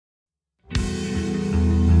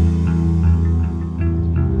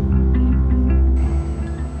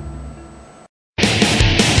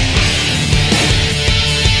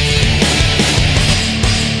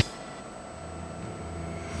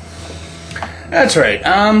That's right.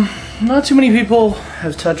 Not too many people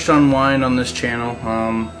have touched on wine on this channel.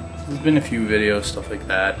 There's been a few videos, stuff like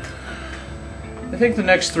that. I think the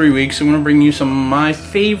next 3 weeks I'm going to bring you some of my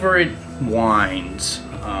favorite wines.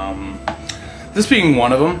 This being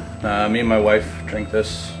one of them. Me and my wife drink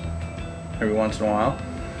this every once in a while.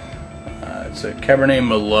 It's a Cabernet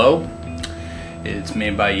Merlot. It's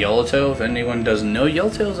made by Yellowtail. If anyone doesn't know,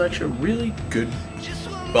 Yellowtail is actually a really good,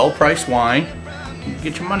 well-priced wine. You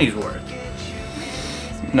get your money's worth.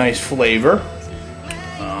 Nice flavor.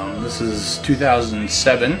 This is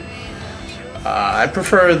 2007. I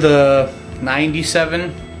prefer the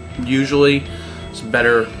 97. Usually, it's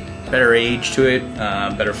better age to it,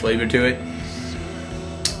 better flavor to it.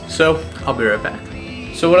 So I'll be right back.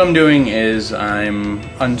 So what I'm doing is I'm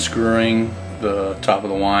unscrewing the top of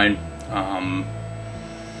the wine.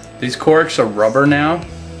 These corks are rubber now.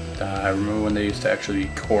 I remember when they used to actually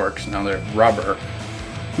be corks. Now they're rubber.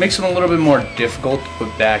 Makes them a little bit more difficult to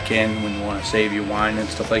put back in when you want to save your wine and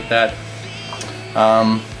stuff like that.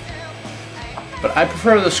 But I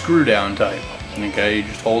prefer the screw down type. Okay, you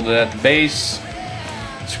just hold it at the base,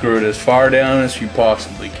 screw it as far down as you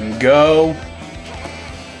possibly can go.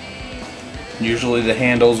 Usually the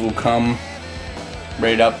handles will come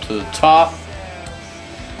right up to the top.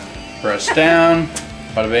 Press down,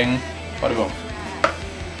 bada bing, bada boom.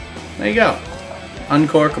 There you go.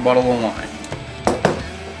 Uncork a bottle of wine.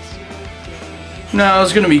 Now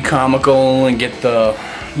it's gonna be comical and get the,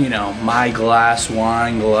 you know, my glass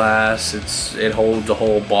wine glass. It holds a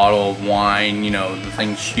whole bottle of wine. You know, the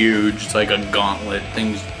thing's huge. It's like a gauntlet.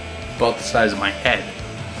 Thing's about the size of my head.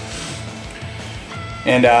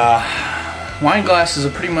 And wine glasses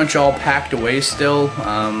are pretty much all packed away still.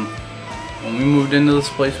 When we moved into this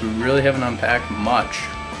place, we really haven't unpacked much.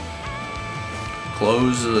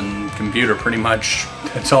 Clothes and computer, pretty much.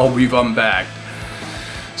 That's all we've unpacked.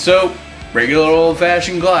 So, regular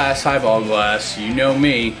old-fashioned glass, highball glass, you know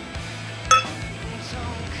me.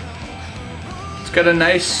 It's got a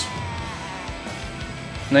nice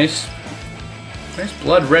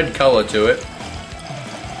blood red color to it.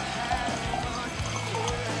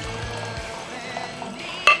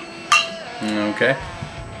 Okay.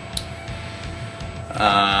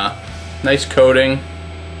 Nice coating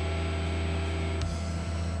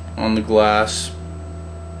on the glass.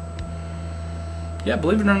 Yeah,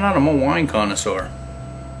 believe it or not, I'm a wine connoisseur.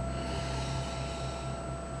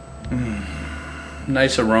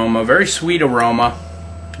 Nice aroma, very sweet aroma.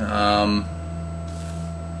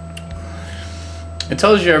 It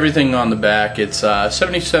tells you everything on the back. It's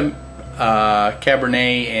 70%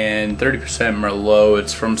 Cabernet and 30% Merlot.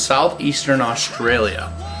 It's from southeastern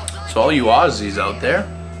Australia. So all you Aussies out there,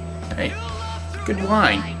 hey, good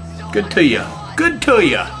wine. Good to you. Good to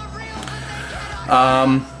you.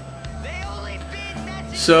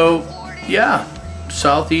 So, yeah,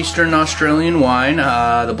 southeastern Australian wine.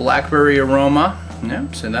 The blackberry aroma, yeah,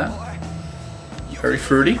 see that? Very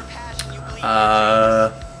fruity.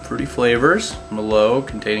 Fruity flavors. Merlot,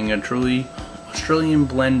 containing a truly Australian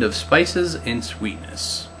blend of spices and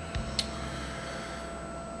sweetness.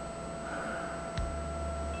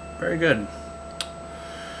 Very good.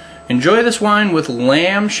 Enjoy this wine with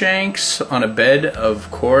lamb shanks on a bed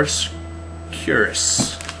of coarse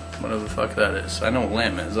curacao. Whatever the fuck that is. I know what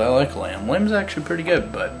lamb is. I like lamb. Lamb's actually pretty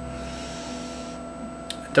good, but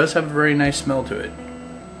it does have a very nice smell to it.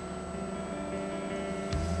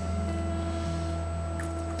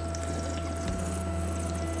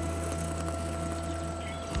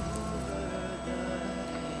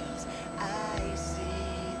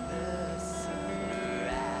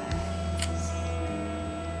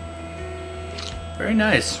 Very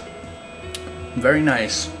nice. Very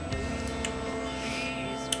nice.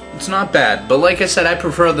 It's not bad, but like I said, I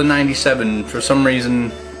prefer the 97. For some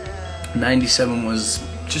reason, 97 was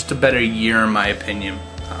just a better year in my opinion.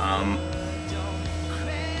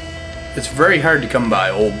 It's very hard to come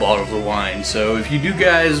by old bottles of wine, so if you do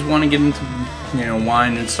guys want to get into, you know,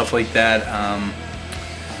 wine and stuff like that,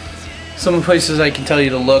 some of the places I can tell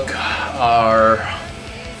you to look are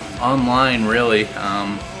online, really.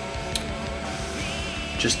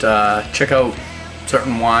 Just check out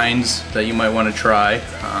certain wines that you might want to try.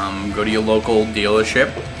 Go to your local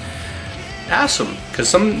dealership. Ask them,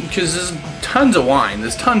 because there's tons of wine.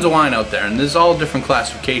 There's tons of wine out there, and there's all different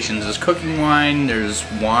classifications. There's cooking wine. There's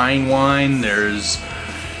wine. There's,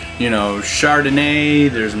 you know, Chardonnay.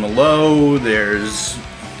 There's Merlot. There's,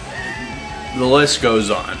 the list goes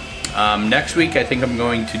on. Next week, I think I'm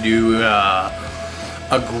going to do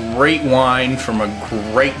a great wine from a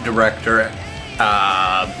great director.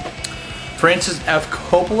 Francis F.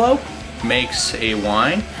 Coppola makes a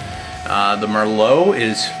wine. The Merlot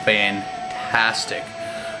is fantastic. fantastic.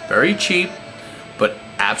 Very cheap, but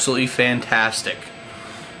absolutely fantastic.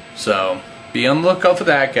 So be on the lookout for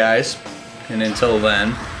that, guys. And until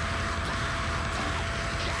then,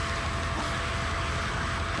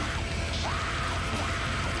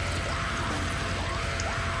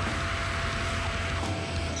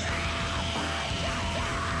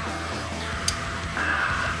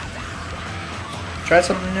 try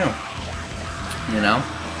something new. You know?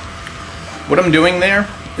 What I'm doing there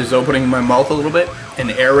is opening my mouth a little bit and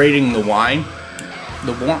aerating the wine.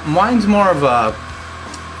 The wine's more of a,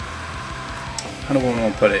 how do I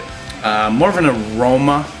want to put it? More of an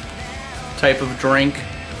aroma type of drink.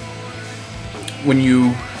 When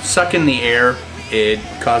you suck in the air, it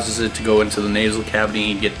causes it to go into the nasal cavity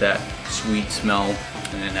and you get that sweet smell.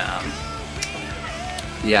 And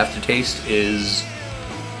the aftertaste is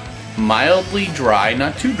mildly dry,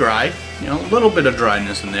 not too dry. You know, a little bit of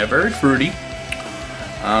dryness in there, very fruity.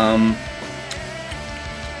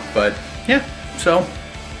 But yeah, so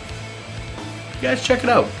you guys check it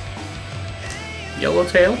out.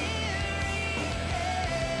 Yellowtail,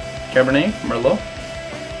 Cabernet, Merlot.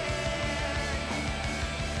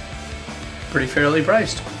 Pretty fairly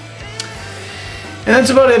priced. And that's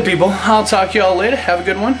about it, people. I'll talk to you all later. Have a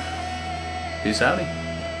good one. Peace out.